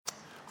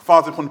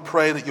Father, I want to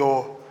pray that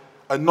your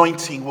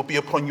anointing will be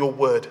upon your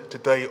word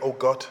today, O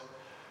God.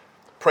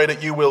 Pray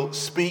that you will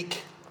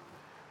speak,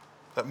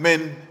 that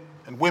men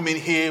and women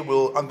here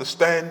will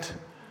understand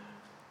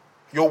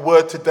your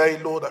word today,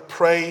 Lord. I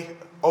pray,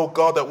 oh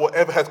God, that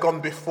whatever has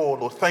gone before,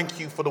 Lord, thank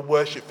you for the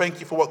worship. Thank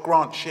you for what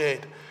Grant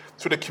shared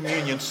through the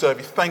communion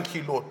service. Thank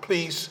you, Lord.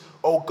 Please,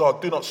 oh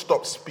God, do not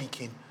stop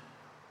speaking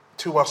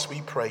to us,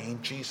 we pray,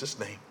 in Jesus'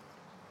 name.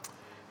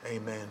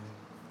 Amen.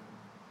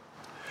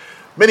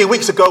 Many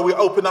weeks ago, we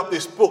opened up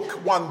this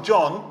book, 1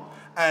 John,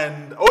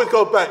 and I always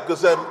go back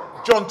because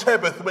John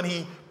Tebbuth, when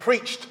he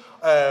preached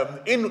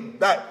in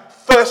that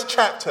first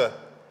chapter,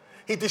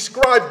 he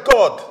described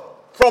God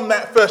from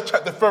that first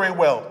chapter very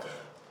well.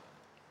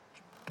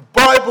 The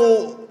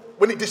Bible,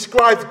 when it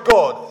describes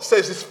God,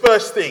 says this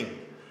first thing: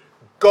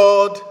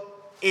 God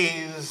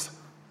is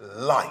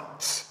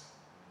light.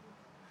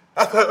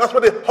 That's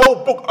what the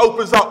whole book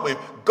opens up with.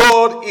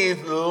 God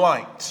is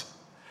light.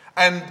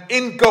 And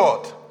in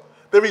God,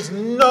 there is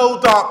no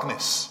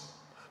darkness,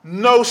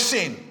 no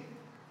sin.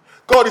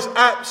 God is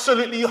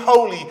absolutely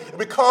holy. If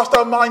we cast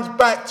our minds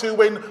back to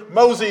when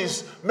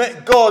Moses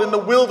met God in the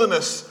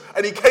wilderness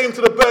and he came to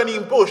the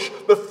burning bush,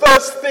 the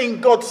first thing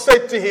God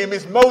said to him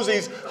is,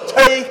 Moses,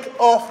 take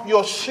off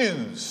your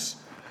shoes,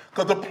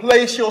 because the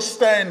place you're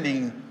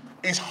standing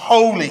is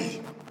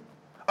holy.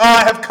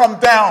 I have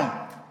come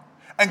down,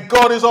 and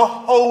God is a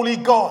holy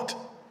God.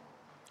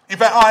 In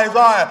fact,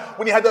 Isaiah,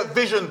 when he had that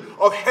vision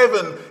of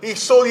heaven, he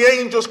saw the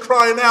angels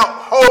crying out,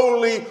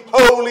 holy,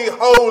 holy,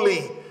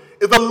 holy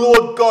is the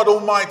Lord God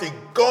Almighty.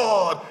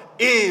 God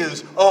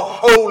is a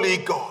holy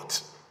God.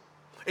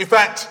 In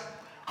fact,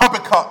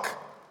 Habakkuk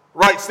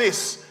writes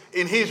this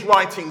in his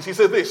writings. He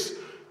says this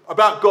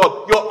about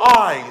God: your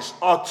eyes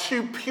are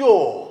too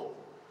pure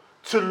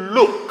to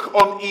look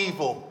on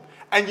evil,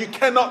 and you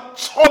cannot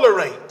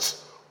tolerate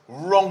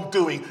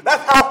wrongdoing.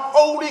 That's how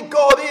holy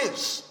God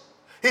is.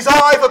 His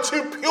eyes are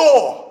too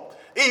pure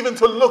even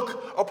to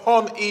look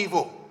upon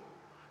evil.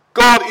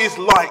 God is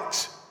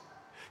light.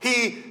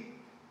 He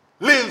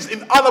lives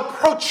in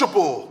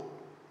unapproachable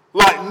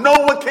light. No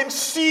one can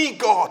see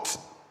God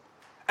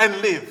and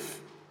live.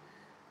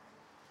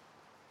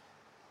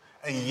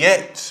 And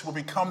yet, when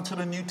we come to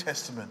the New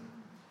Testament,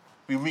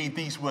 we read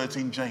these words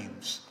in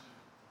James: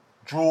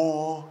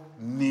 draw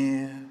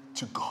near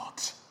to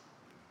God,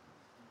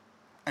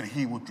 and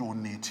he will draw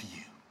near to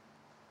you.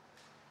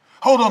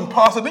 Hold on,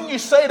 Pastor, didn't you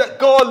say that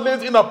God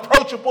lives in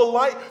approachable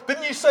light?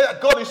 Didn't you say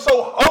that God is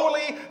so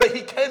holy that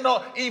he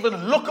cannot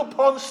even look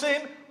upon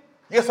sin?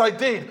 Yes, I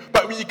did.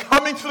 But when you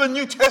come into the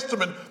New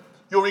Testament,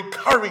 you're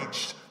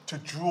encouraged to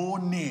draw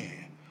near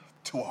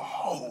to a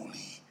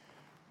holy,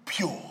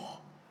 pure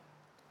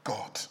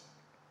God.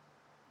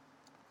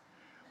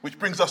 Which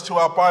brings us to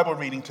our Bible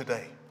reading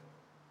today.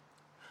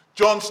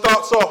 John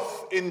starts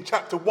off in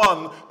chapter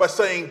 1 by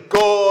saying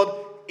God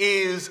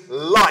is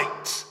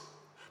light.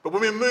 But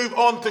when we move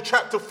on to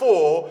chapter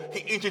 4,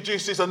 he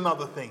introduces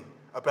another thing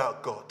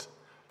about God.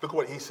 Look at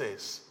what he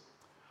says.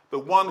 The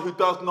one who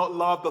does not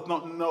love does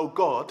not know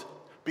God,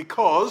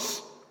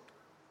 because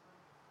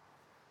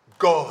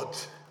God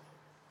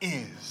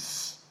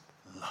is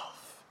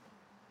love.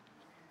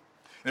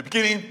 In the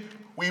beginning,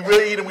 we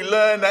read and we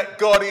learn that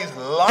God is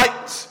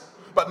light.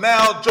 But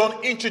now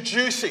John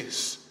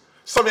introduces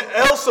something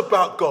else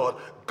about God.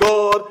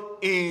 God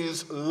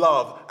is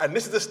love. And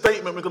this is the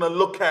statement we're going to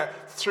look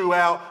at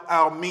throughout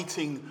our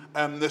meeting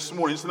this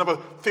morning. It's another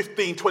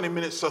 15, 20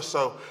 minutes or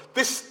so.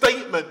 This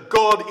statement,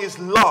 God is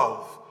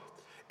love,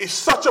 is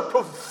such a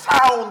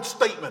profound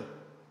statement.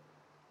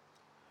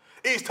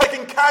 It is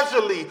taken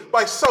casually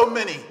by so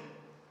many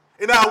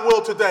in our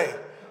world today.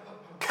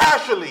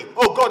 Casually,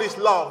 oh, God is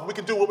love, we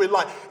can do what we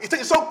like. It's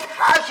taken so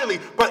casually,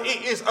 but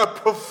it is a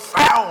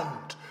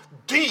profound,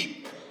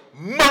 deep,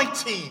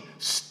 mighty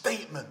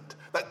statement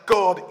that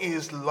God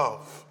is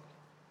love.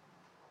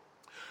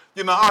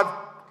 You know, I've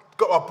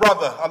got a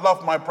brother. I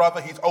love my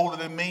brother. He's older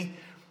than me.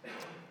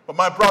 But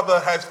my brother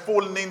has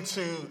fallen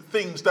into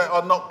things that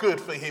are not good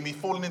for him. He's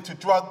fallen into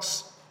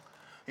drugs.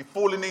 He's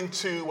fallen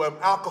into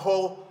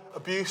alcohol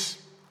abuse.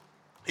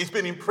 He's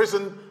been in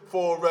prison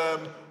for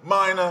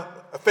minor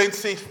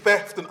offences,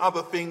 theft and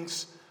other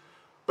things.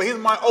 But he's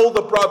my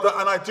older brother,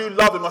 and I do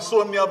love him. I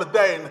saw him the other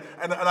day,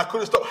 and I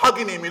couldn't stop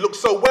hugging him. He looked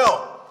so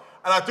well.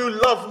 And I do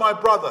love my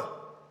brother.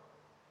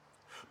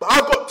 But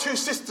I've got two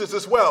sisters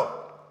as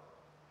well.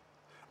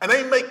 And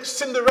they make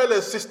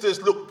Cinderella's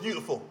sisters look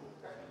beautiful.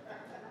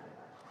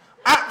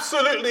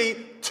 Absolutely,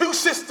 two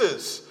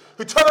sisters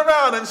who turn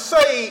around and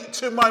say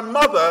to my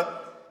mother,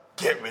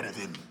 get rid of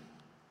him.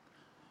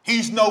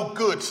 He's no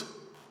good.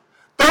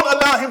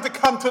 Don't allow him to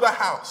come to the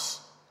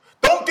house.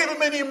 Don't give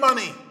him any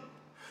money.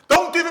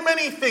 Don't give him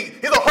anything.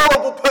 He's a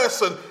horrible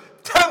person.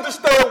 Tell him to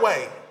stay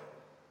away.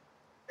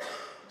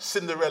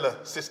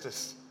 Cinderella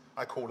sisters,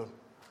 I call them.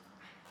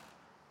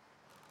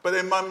 But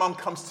then my mum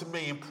comes to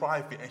me in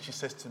private and she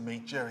says to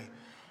me, Jerry,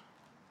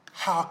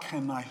 how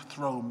can I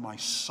throw my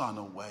son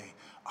away?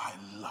 I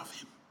love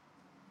him.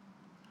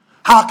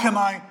 How can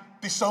I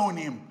disown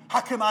him?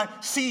 How can I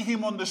see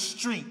him on the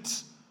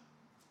street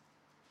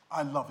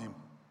I love him.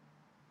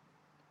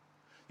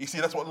 You see,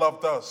 that's what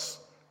love does.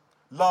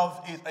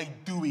 Love is a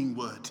doing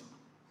word.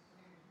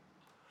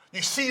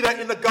 You see that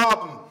in the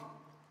garden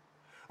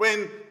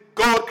when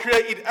God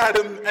created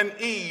Adam and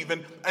Eve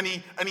and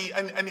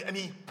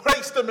he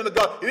placed them in the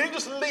garden. He didn't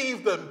just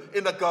leave them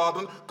in the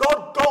garden.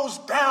 God goes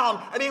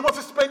down and he wants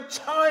to spend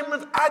time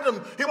with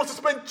Adam. He wants to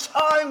spend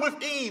time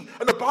with Eve.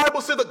 And the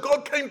Bible says that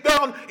God came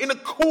down in the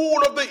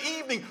cool of the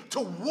evening to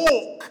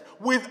walk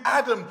with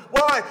Adam.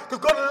 Why? Because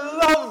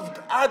God loved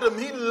Adam.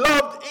 He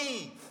loved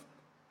Eve.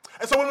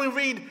 And so when we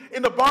read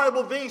in the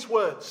Bible these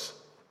words,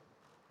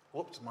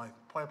 whoops, my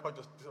PowerPoint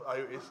just,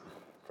 it is,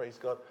 praise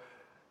God.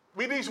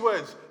 Read these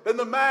words. Then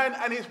the man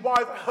and his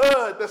wife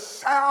heard the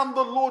sound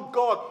of the Lord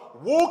God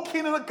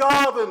walking in the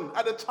garden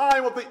at the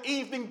time of the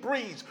evening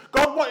breeze.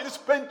 God wanted to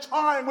spend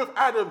time with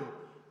Adam.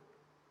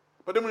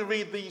 But then we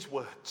read these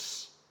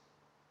words.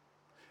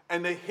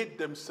 And they hid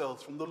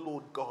themselves from the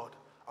Lord God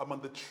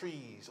among the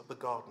trees of the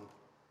garden.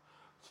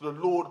 So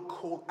the Lord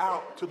called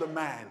out to the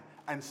man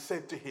and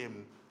said to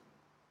him,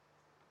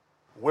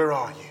 where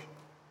are you?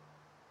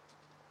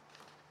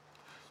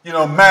 You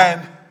know,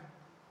 man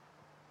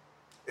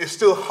is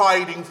still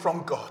hiding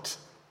from God.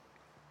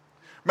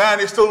 Man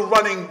is still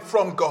running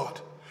from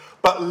God.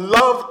 But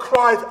love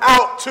cries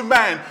out to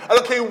man. I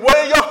don't care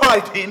where you're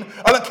hiding.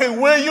 I don't care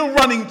where you're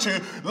running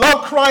to.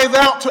 Love cries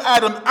out to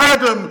Adam.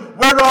 Adam,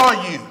 where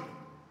are you?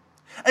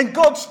 And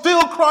God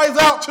still cries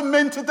out to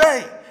men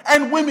today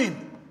and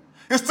women.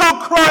 He still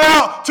cry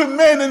out to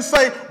men and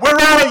say, where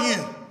are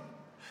you?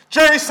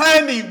 Jerry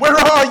Sandy, where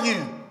are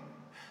you?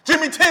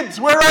 Jimmy Tibbs,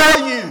 where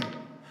are you?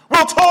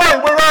 Will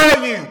Toy, where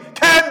are you?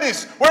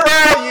 Candice, where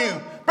are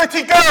you?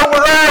 Betty Girl,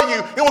 where are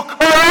you? He will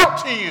cry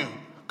out to you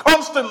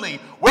constantly.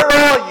 Where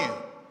are you?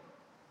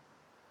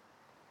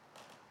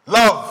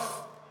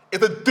 Love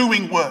is a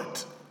doing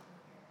word.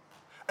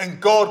 And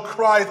God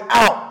cries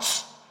out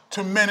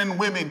to men and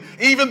women.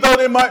 Even though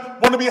they might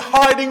want to be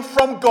hiding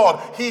from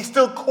God, he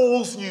still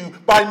calls you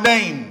by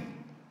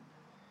name.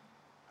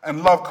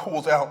 And love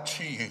calls out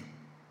to you.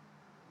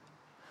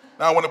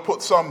 Now I want to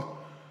put some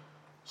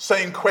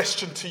same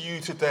question to you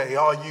today.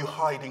 Are you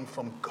hiding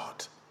from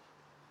God?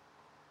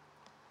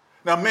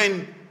 Now,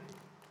 men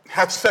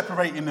have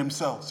separated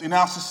themselves. In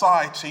our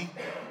society,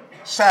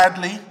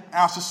 sadly,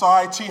 our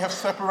society has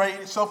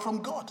separated itself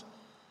from God.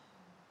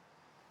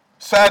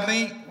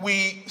 Sadly,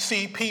 we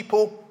see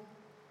people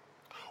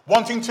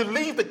wanting to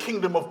leave the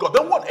kingdom of God. They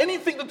don't want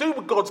anything to do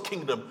with God's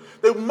kingdom.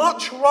 They would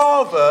much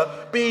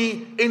rather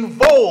be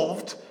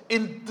involved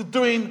in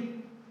doing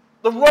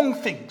the wrong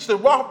things. They'd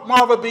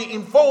rather be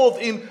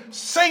involved in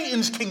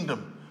Satan's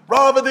kingdom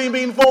rather than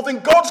be involved in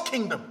God's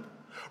kingdom.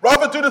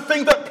 Rather do the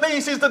thing that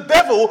pleases the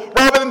devil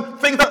rather than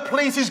things that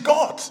pleases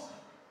God.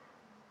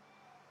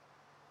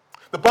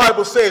 The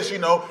Bible says,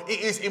 it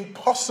is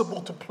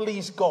impossible to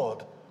please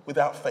God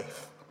without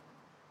faith.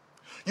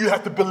 You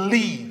have to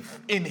believe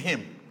in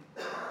him.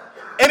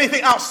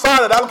 Anything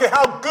outside of that, I don't care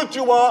how good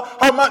you are,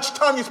 how much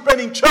time you spend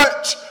in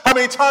church, how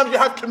many times you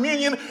have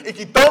communion, if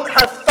you don't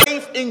have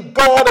faith in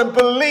God and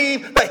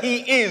believe that he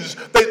is,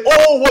 then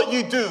all what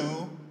you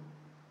do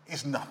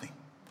is nothing.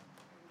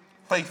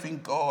 Faith in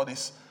God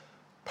is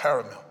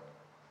paramount.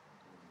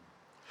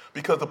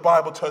 Because the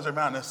Bible turns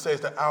around and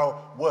says that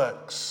our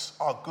works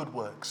are good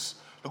works.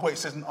 Look what it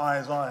says in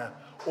Isaiah.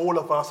 All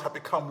of us have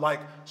become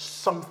like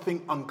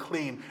something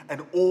unclean,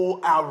 and all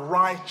our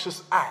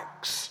righteous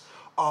acts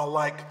are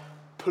like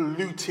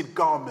polluted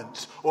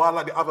garments. Or I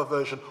like the other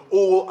version.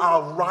 All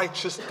our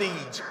righteous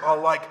deeds are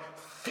like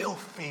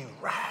filthy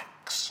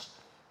rags.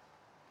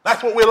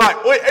 That's what we're like.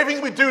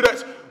 Everything we do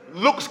that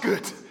looks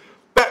good,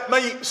 that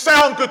may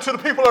sound good to the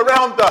people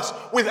around us,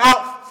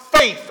 without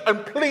faith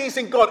and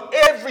pleasing God,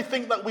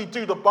 everything that we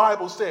do, the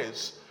Bible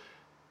says,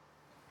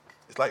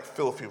 is like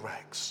filthy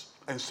rags.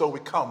 And so we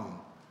come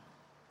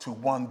to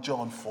 1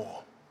 John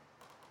 4.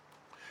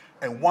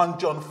 And 1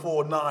 John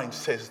 4:9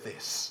 says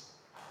this.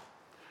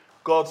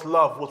 God's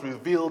love was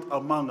revealed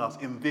among us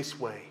in this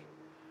way.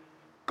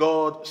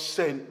 God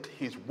sent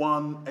his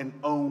one and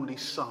only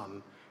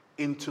Son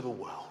into the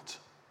world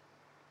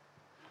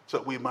so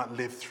that we might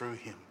live through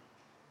him.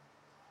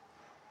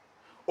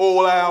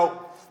 All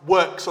our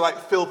works are like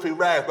filthy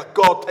rags, but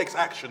God takes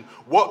action.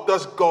 What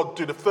does God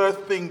do? The first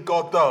thing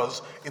God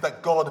does is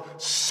that God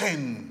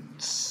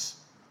sends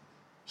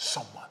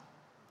someone.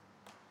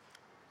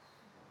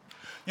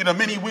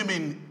 Many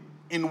women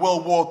in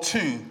World War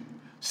II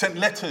sent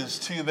letters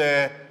to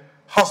their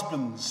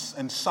husbands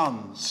and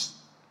sons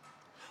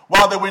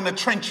while they were in the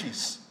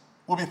trenches.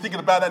 We'll be thinking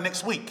about that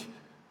next week.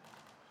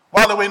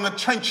 While they were in the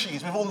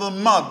trenches with all the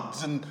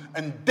muds and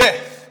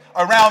death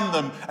around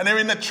them, and they're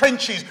in the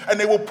trenches, and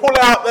they will pull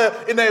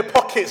out in their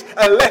pockets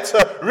a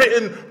letter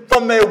written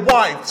from their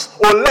wives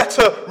or a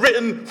letter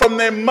written from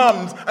their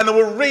mums, and they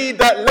will read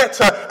that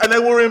letter and they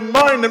will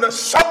remind them that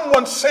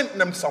someone sent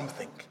them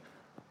something.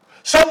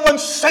 Someone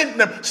sent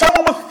them,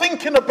 someone was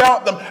thinking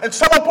about them, and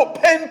someone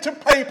put pen to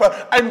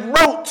paper and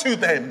wrote to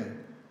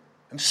them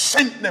and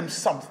sent them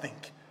something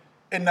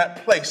in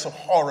that place of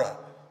horror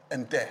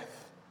and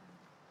death.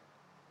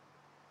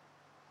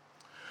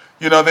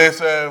 You know, there's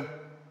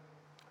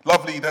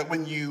lovely that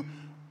when you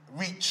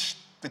reach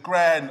the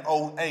grand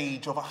old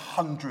age of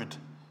 100,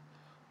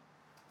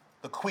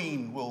 the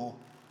Queen will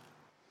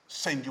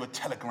send you a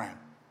telegram.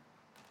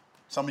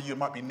 Some of you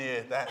might be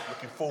near that,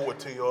 looking forward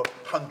to your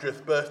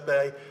 100th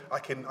birthday. I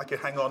can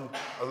hang on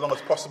as long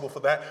as possible for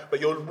that. But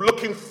you're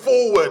looking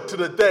forward to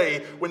the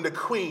day when the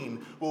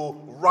Queen will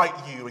write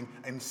you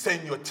and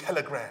send you a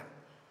telegram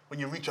when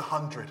you reach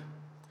 100.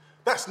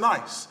 That's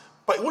nice.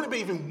 But it wouldn't be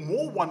even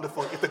more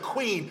wonderful if the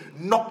Queen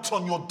knocked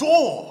on your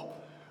door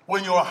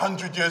when you're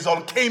 100 years old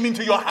and came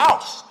into your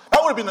house.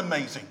 That would have been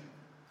amazing.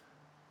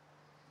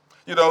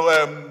 You know,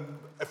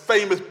 a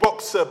famous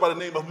boxer by the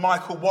name of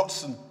Michael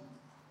Watson,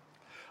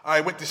 I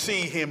went to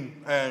see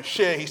him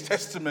share his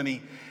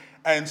testimony.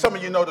 And some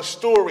of you know the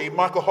story.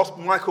 Michael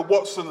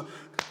Watson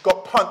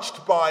got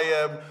punched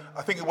by,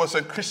 I think it was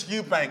Chris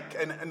Eubank,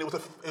 and it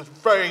was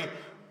very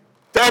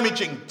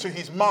damaging to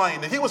his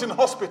mind. And he was in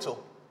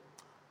hospital,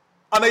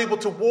 unable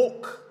to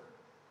walk,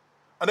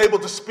 unable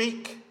to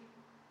speak,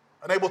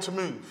 unable to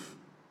move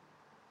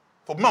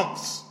for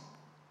months.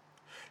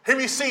 He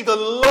received a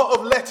lot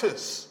of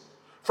letters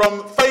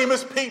from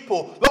famous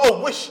people, a lot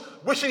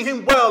of wishing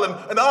him well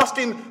and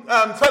asking,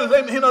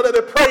 telling him that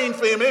they're praying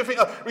for him.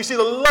 Everything. Received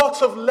a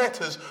lot of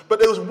letters, but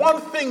there was one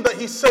thing that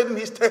he said in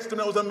his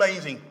testimony that was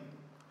amazing.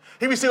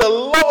 He received a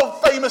lot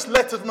of famous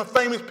letters from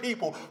famous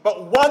people,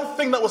 but one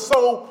thing that was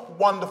so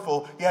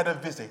wonderful, he had a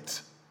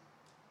visit.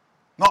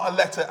 Not a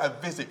letter, a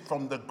visit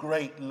from the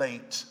great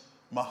late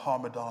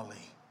Muhammad Ali.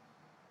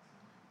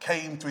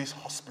 Came to his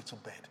hospital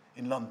bed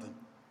in London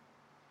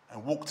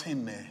and walked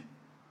in there.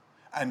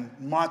 And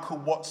Michael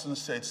Watson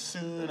said,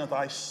 soon as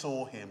I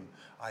saw him,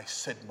 I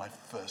said my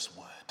first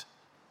word.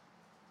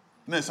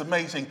 And it's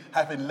amazing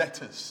having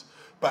letters,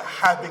 but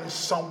having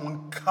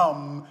someone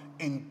come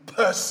in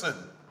person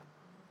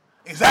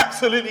is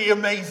absolutely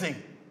amazing.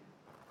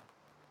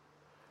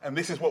 And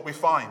this is what we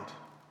find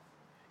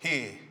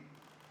here.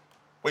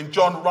 When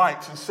John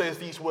writes and says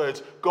these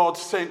words, God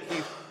sent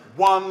his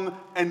one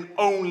and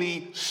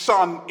only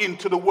Son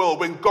into the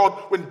world. When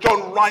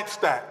John writes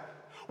that,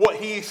 what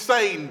he is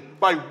saying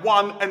by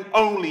one and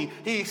only,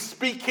 he is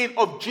speaking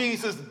of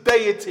Jesus'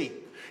 deity.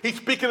 He's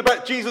speaking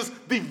about Jesus'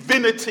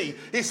 divinity.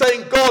 He's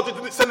saying God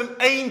didn't send an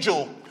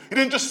angel. He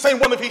didn't just send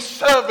one of his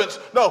servants.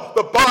 No,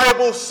 the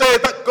Bible said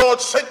that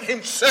God sent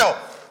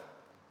himself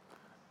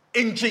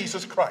in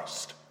Jesus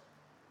Christ.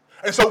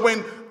 And so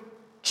when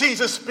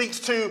Jesus speaks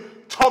to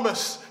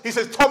Thomas, he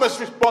says, Thomas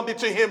responded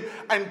to him,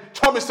 and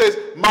Thomas says,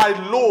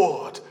 my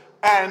Lord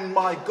and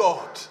my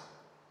God.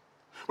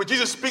 When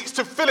Jesus speaks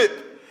to Philip,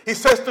 he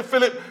says to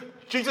Philip,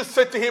 Jesus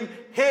said to him,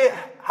 here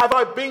have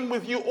I been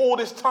with you all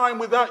this time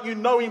without you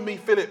knowing me,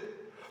 Philip.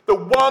 The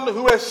one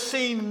who has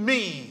seen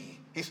me,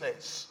 he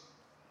says,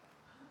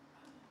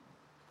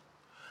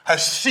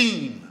 has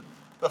seen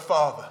the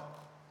Father.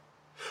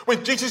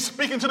 When Jesus is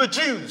speaking to the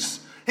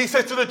Jews, he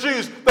said to the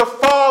Jews, the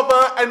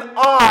Father and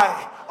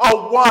I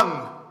are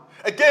one.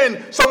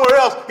 Again, somewhere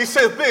else, he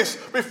says this,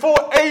 before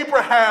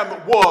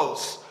Abraham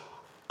was,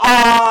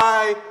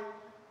 I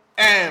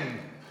am.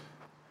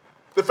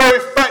 The very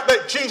fact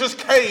that Jesus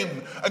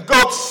came and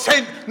God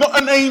sent, not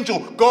an angel,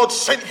 God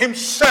sent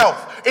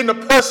himself in the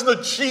person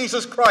of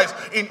Jesus Christ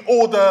in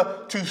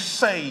order to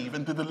save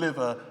and to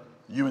deliver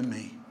you and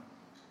me.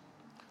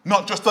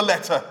 Not just a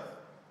letter,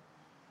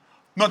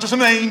 not just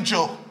an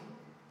angel,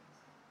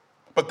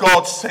 but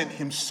God sent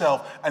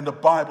himself. And the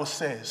Bible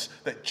says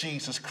that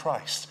Jesus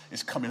Christ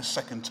is coming a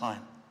second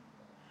time.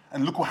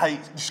 And look how he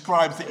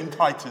describes it in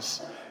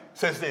Titus. It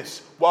says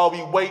this, while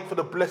we wait for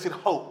the blessed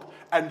hope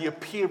and the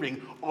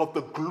appearing of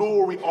the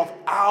glory of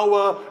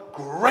our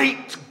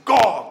great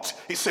God.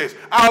 He says,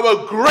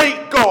 our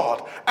great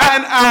God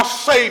and our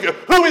Savior.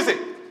 Who is it?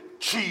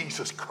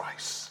 Jesus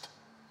Christ.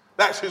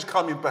 That's who's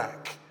coming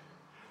back.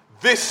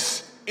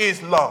 This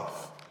is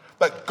love.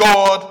 That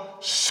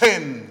God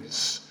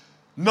sends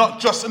not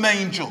just an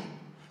angel.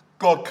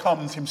 God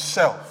comes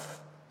himself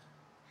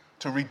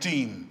to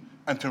redeem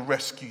and to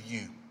rescue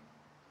you.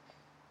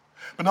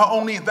 But not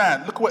only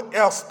that, look what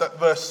else that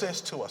verse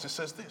says to us. It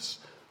says this.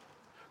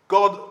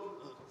 God's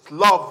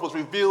love was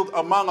revealed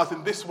among us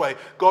in this way.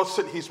 God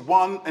sent his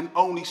one and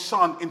only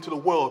Son into the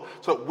world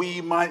so that we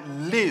might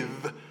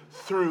live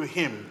through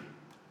him.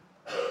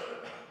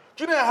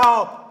 Do you know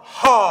how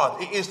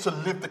hard it is to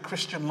live the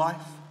Christian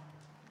life?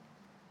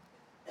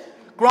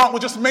 Grant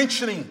was just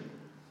mentioning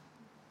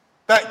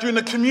that during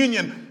the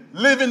communion,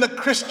 living the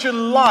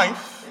Christian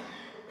life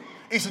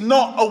is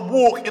not a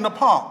walk in a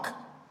park.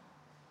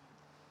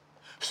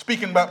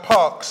 Speaking about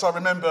parks, I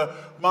remember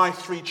my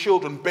three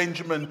children,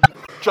 Benjamin,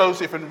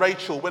 Joseph, and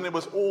Rachel, when it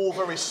was all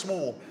very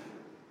small.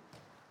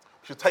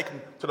 We should take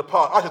them to the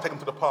park. I should take them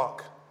to the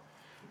park.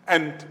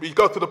 And we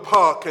go to the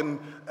park,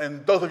 and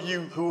those of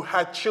you who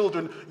had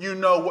children, you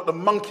know what the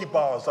monkey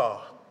bars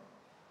are.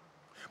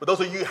 But those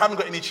of you who haven't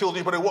got any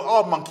children, but what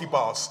are monkey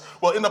bars?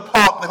 Well, in the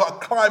park, they've got a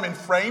climbing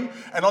frame,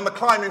 and on the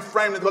climbing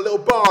frame, they've got little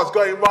bars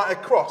going right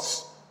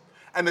across.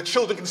 And the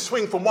children can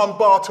swing from one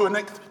bar to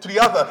the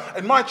other.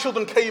 And my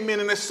children came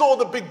in and they saw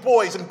the big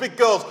boys and big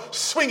girls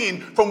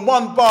swinging from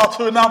one bar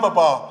to another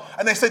bar.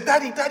 And they said,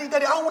 Daddy, Daddy,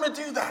 Daddy, I want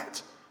to do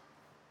that.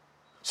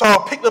 So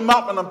I'll pick them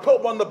up and I'll put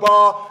them on the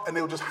bar and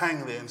they'll just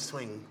hang there and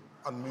swing,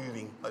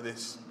 unmoving like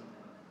this.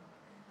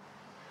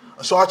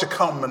 And so I had to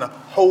come and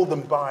hold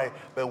them by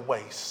their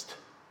waist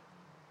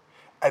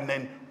and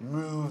then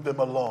move them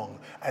along.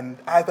 And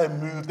as they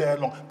moved there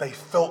along, they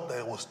felt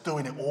they was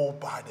doing it all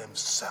by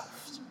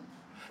themselves.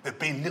 They've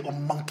been little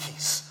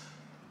monkeys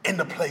in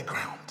the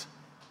playground.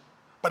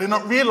 But they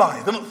don't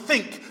realize, they don't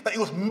think that it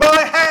was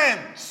my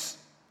hands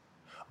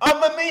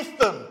underneath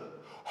them,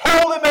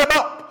 holding them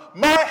up,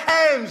 my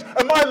hands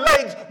and my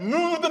legs,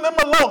 moving them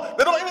along.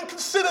 They don't even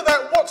consider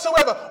that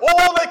whatsoever.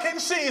 All they can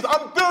see is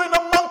I'm doing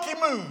the monkey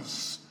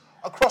moves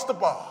across the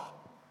bar.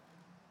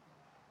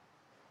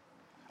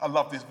 I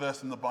love this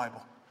verse in the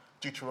Bible,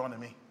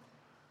 Deuteronomy.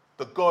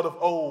 The God of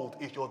old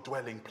is your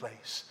dwelling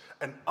place,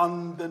 and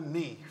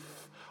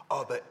underneath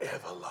are the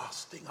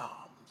everlasting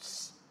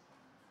arms.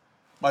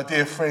 My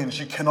dear friends,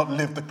 you cannot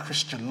live the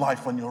Christian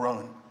life on your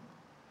own.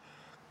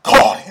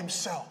 God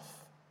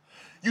himself.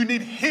 You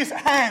need his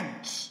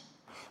hands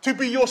to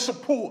be your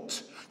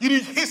support. You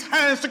need his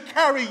hands to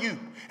carry you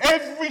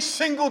every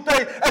single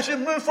day as you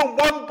move from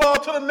one bar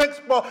to the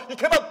next bar. You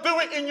cannot do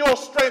it in your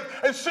strength.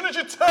 As soon as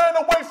you turn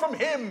away from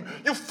him,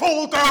 you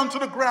fall down to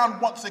the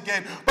ground once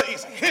again. But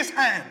it's his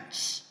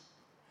hands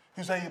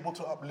who's able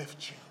to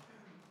uplift you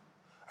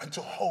and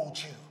to hold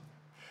you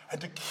and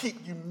to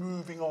keep you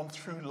moving on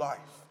through life.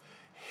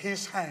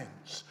 His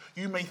hands.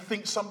 You may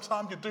think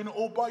sometimes you're doing it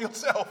all by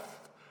yourself.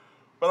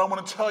 But I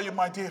want to tell you,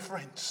 my dear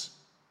friends,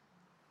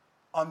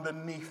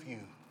 underneath you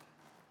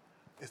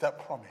is that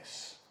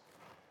promise.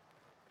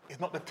 It's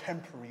not the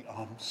temporary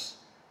arms.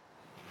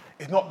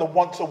 It's not the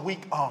once a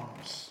week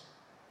arms.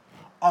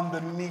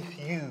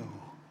 Underneath you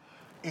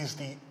is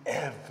the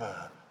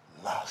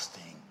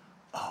everlasting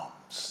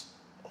arms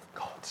of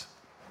God.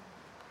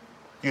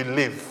 You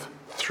live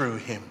through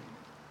him.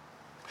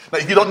 Now,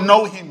 if you don't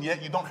know him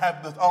yet, you don't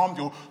have the arms,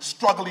 you're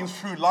struggling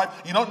through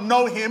life. You don't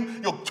know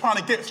him, you're trying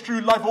to get through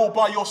life all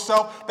by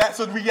yourself. That's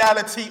the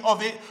reality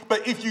of it.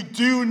 But if you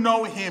do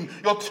know him,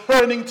 you're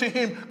turning to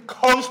him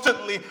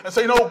constantly and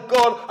saying, oh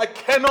God, I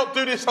cannot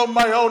do this on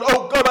my own.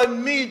 Oh God, I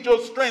need your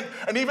strength.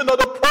 And even though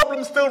the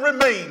problem still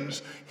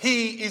remains,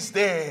 he is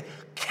there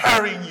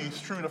carrying you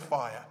through the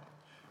fire,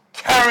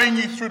 carrying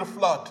you through the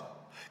flood,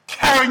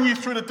 carrying you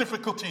through the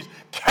difficulties,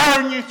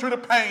 carrying you through the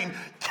pain,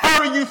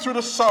 carrying you through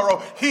the sorrow.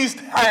 His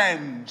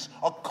hands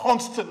are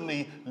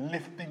constantly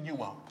lifting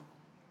you up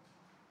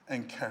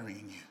and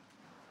carrying you.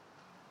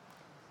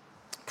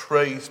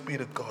 Praise be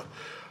to God.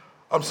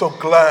 I'm so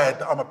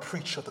glad I'm a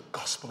preacher of the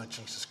gospel of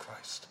Jesus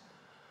Christ.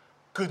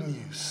 Good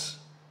news.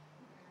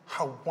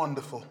 How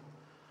wonderful.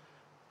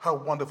 How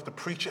wonderful to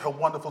preach it. How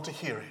wonderful to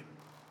hear it.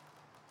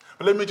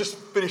 But let me just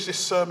finish this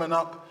sermon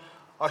up.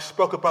 I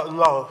spoke about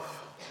love.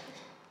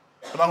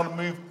 But I'm going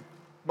to move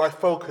my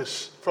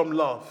focus from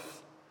love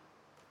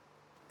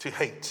to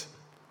hate.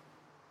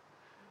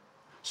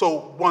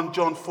 So 1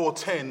 John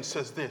 4:10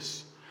 says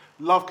this.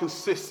 Love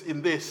consists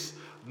in this,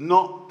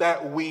 not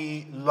that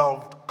we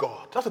loved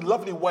God. That's a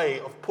lovely way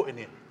of putting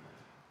it.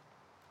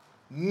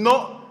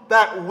 Not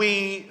that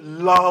we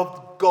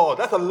loved God.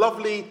 That's a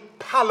lovely,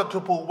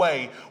 palatable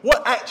way.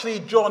 What actually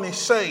John is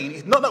saying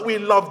is not that we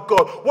love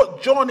God.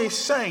 What John is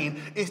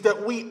saying is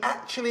that we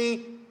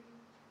actually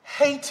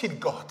hated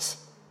God.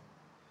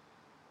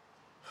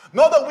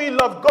 Not that we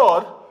love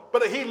God,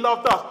 but that he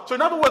loved us. So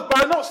in other words,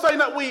 by not saying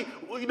that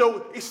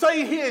he's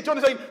saying here, John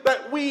is saying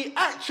that we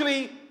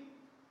actually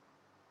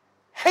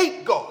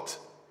hate God.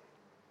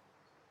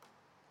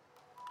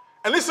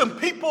 And listen,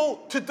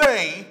 people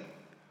today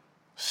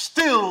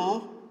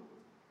still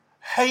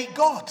hate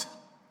God.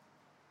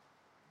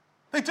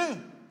 They do.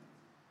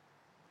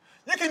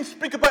 You can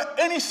speak about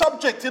any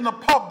subject in the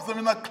pubs and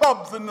in the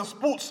clubs and the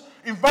sports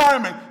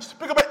environment.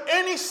 Speak about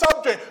any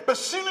subject, but as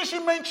soon as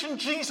you mention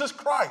Jesus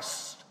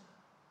Christ,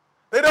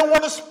 they don't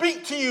want to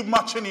speak to you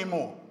much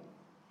anymore.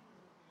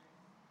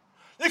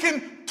 You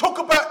can talk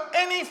about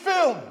any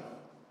film,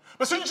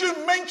 but as soon as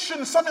you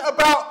mention something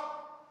about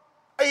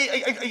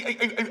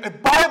a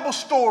Bible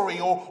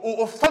story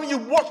or something you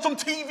watched on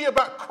TV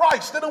about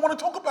Christ, they don't want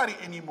to talk about it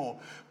anymore.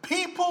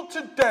 People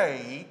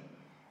today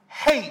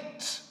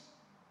hate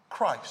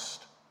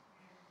Christ.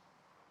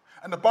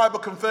 And the Bible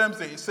confirms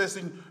it. It says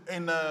in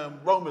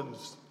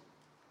Romans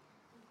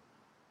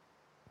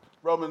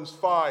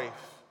 5,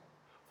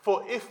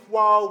 for if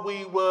while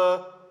we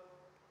were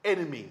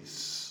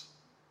enemies,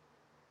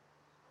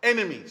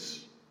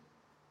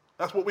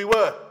 that's what we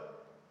were.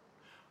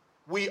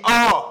 We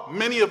are,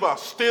 many of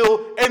us,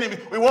 still enemies.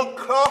 We won't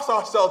class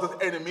ourselves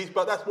as enemies,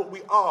 but that's what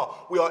we are.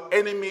 We are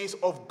enemies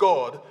of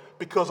God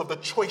because of the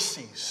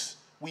choices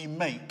we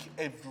make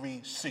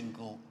every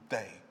single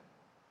day.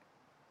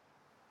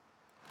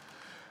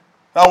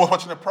 Now, I was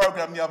watching a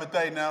program the other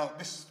day. Now,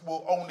 this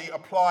will only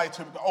apply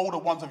to the older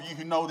ones of you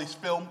who know this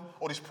film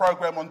or this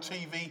program on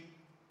TV.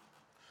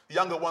 The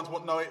younger ones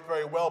won't know it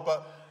very well,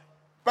 but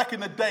Back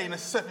in the day, in the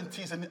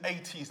 70s and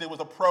 80s, there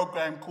was a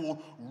program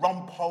called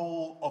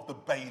Rumpole of the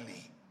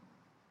Bailey.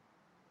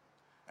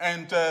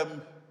 And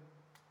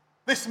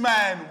this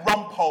man,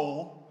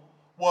 Rumpole,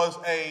 was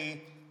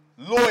a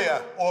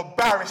lawyer or a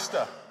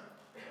barrister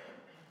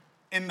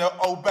in the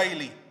Old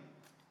Bailey.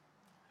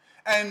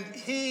 And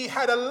he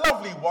had a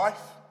lovely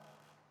wife,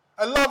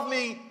 a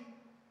lovely,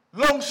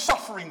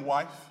 long-suffering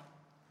wife.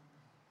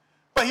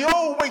 But he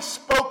always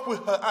spoke with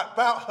her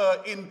about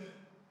her in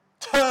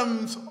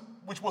terms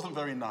which wasn't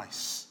very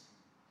nice.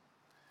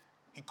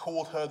 He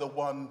called her the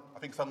one, I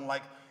think something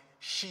like,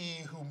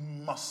 she who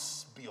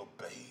must be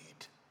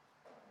obeyed,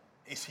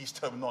 is his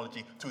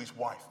terminology to his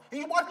wife.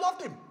 And his wife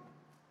loved him.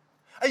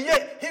 And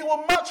yet, he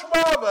would much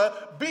rather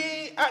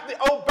be at the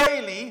Old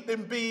Bailey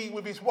than be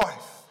with his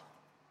wife.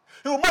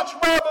 He would much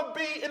rather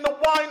be in the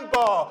wine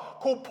bar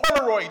called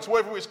Polaroids,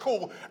 whatever it's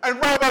called, and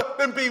rather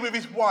than be with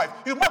his wife.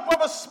 He would much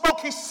rather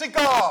smoke his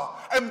cigar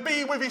and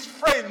be with his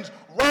friends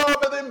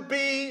rather than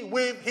be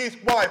with his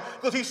wife,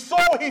 because he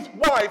saw his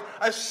wife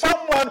as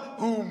someone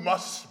who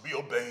must be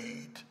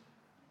obeyed.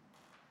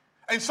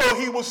 And so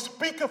he would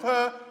speak of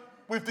her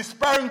with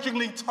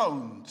disparagingly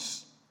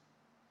tones.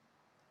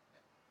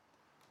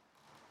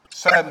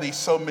 Sadly,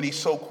 so many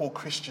so-called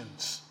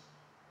Christians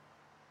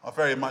are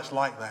very much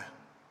like that.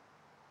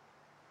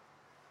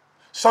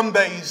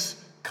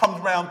 Sundays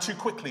come round too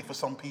quickly for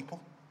some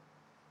people.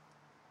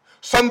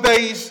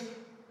 Sundays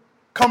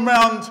come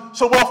round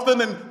so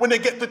often, and when they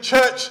get to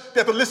church, they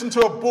have to listen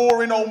to a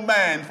boring old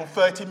man for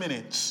 30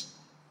 minutes.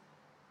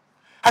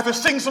 Have to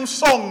sing some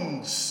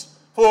songs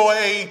for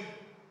an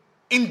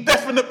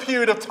indefinite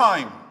period of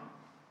time.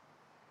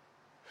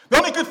 The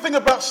only good thing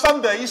about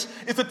Sundays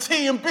is the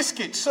tea and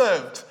biscuits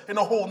served in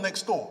the hall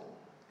next door.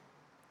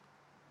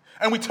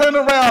 And we turn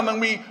around and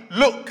we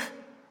look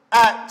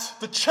at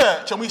the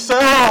church and we say,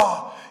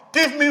 oh,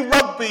 give me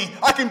rugby,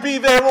 I can be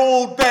there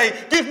all day.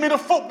 Give me the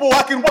football,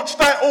 I can watch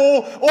that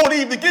all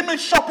evening. Give me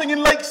shopping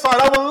in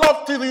Lakeside, I would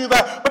love to do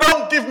that. But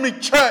don't give me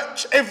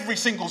church every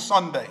single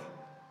Sunday.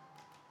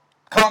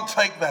 Can't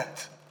take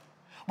that.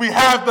 We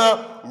have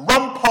the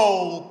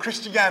Rumpole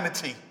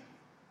Christianity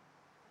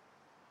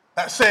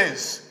that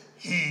says,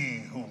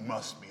 he who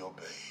must be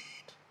obeyed.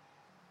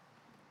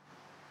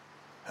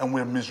 And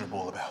we're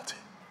miserable about it.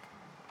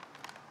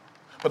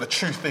 But the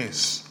truth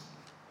is,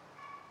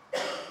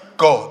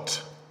 God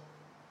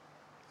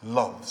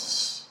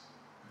loves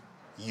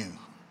you.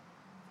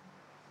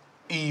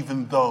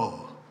 Even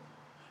though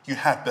you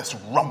have this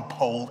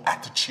Rumpole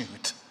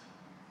attitude.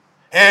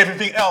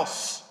 Everything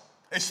else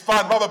is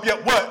fine. Rather be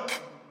at work.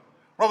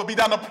 Rather be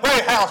down the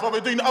playhouse.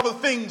 Rather be doing other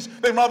things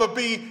than rather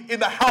be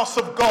in the house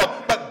of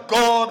God. But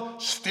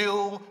God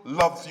still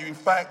loves you. In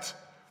fact,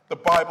 the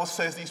Bible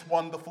says these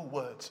wonderful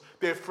words.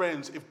 Dear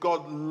friends, if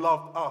God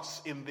loved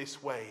us in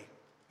this way,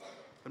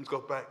 let me go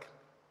back.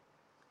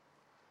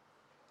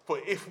 For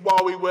if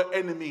while we were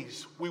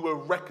enemies, we were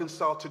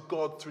reconciled to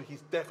God through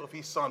his death of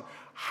his Son,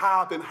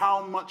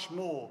 how much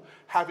more,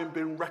 having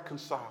been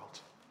reconciled,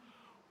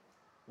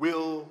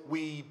 will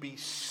we be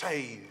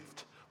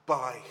saved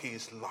by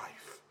his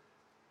life?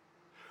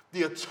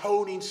 The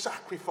atoning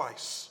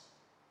sacrifice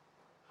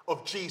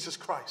of Jesus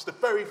Christ, the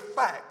very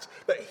fact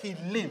that he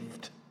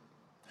lived,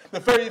 the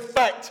very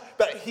fact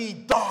that he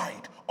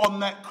died on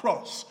that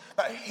cross,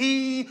 that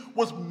he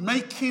was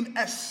making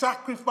a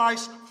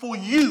sacrifice for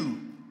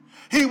you.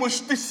 He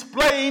was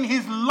displaying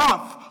his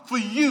love for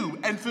you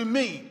and for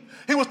me.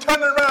 He was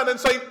turning around and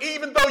saying,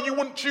 even though you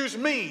wouldn't choose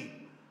me,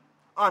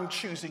 I'm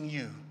choosing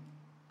you.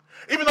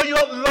 Even though you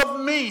don't love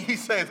me, he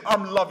says,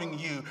 I'm loving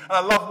you. And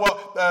I love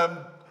what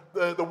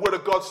the Word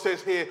of God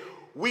says here.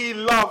 We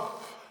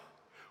love.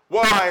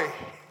 Why?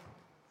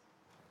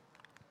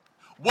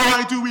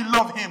 Why do we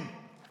love him?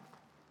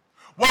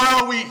 Why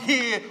are we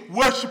here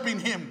worshiping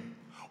him?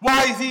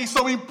 Why is he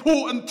so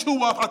important to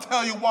us? I'll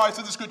tell you why. It says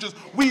in the scriptures,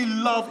 we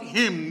love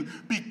him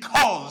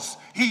because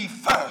he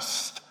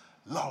first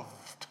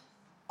loved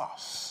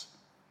us.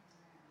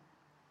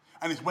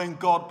 And it's when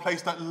God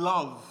placed that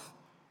love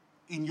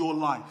in your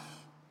life,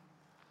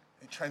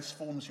 it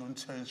transforms you and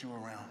turns you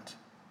around.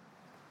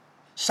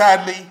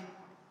 Sadly,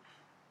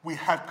 we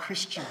have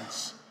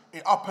Christians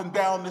up and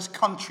down this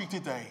country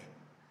today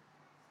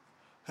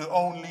who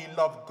only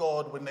love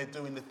God when they're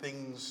doing the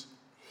things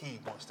he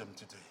wants them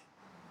to do.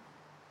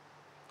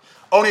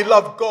 Only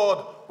love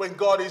God when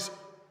God is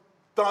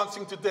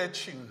dancing to their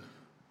tune.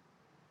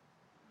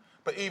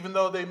 But even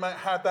though they might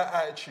have that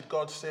attitude,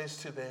 God says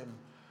to them,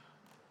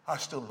 I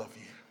still love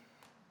you.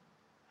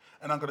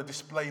 And I'm going to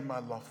display my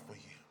love for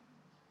you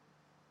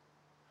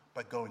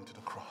by going to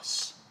the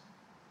cross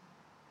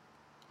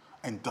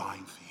and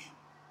dying for you.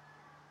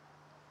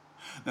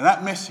 Now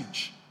that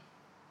message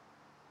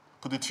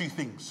could do two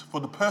things.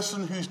 For the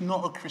person who's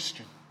not a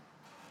Christian,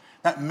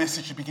 that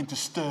message should begin to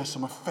stir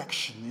some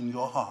affection in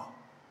your heart.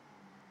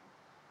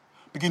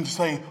 Begin to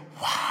say,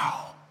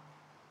 wow,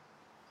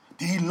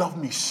 did he love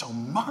me so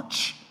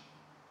much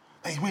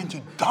that he went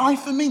to die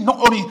for me? Not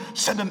only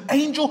sent an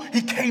angel,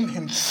 he came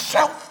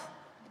himself.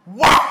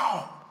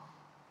 Wow!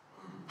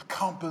 I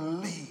can't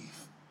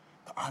believe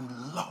that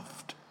I'm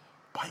loved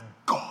by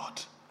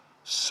God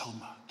so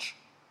much.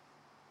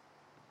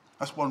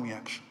 That's one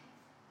reaction.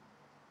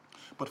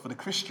 But for the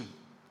Christian,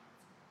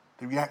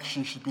 the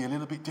reaction should be a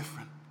little bit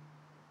different.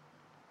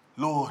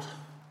 Lord,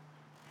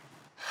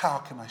 how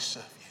can I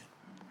serve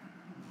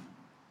you?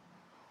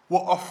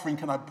 What offering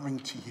can I bring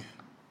to you?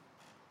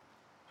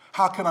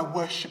 How can I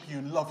worship you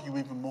and love you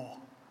even more?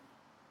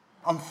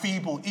 I'm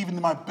feeble. Even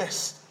in my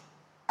best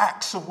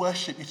acts of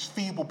worship is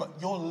feeble, but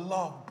your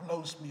love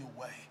blows me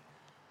away.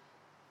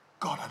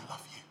 God, I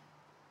love you.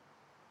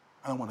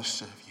 And I want to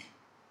serve you.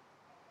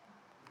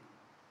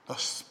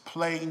 The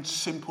plain,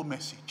 simple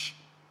message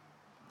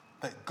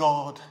that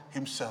God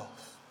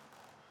himself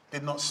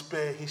did not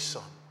spare his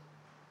son,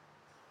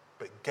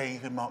 but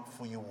gave him up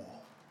for you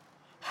all.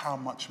 How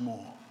much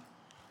more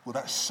will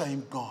that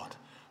same God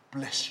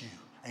bless you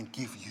and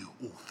give you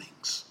all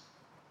things?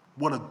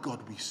 What a God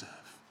we serve.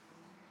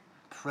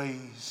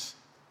 Praise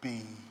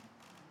be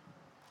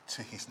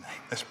to his name.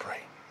 Let's pray.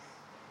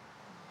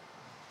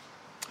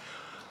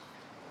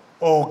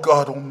 Oh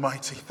God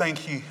Almighty,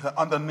 thank you that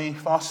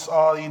underneath us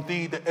are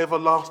indeed the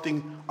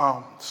everlasting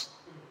arms.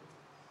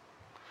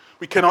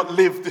 We cannot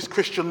live this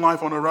Christian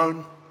life on our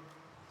own.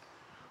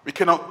 We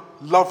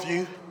cannot love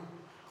you.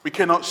 We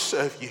cannot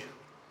serve you.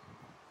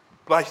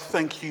 But I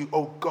thank you,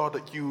 oh God,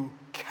 that you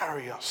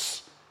carry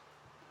us,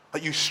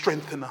 that you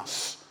strengthen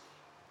us,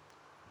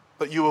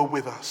 that you are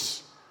with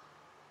us.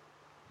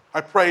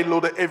 I pray,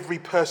 Lord, that every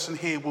person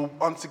here will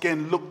once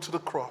again look to the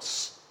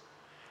cross.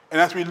 And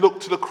as we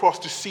look to the cross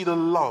to see the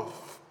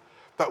love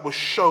that was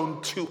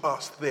shown to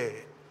us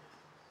there,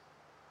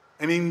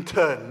 and in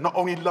turn, not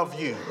only love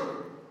you,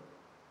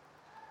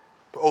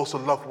 but also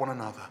love one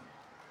another.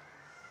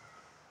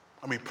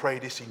 And we pray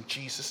this in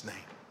Jesus' name.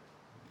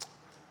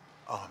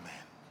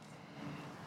 Amen.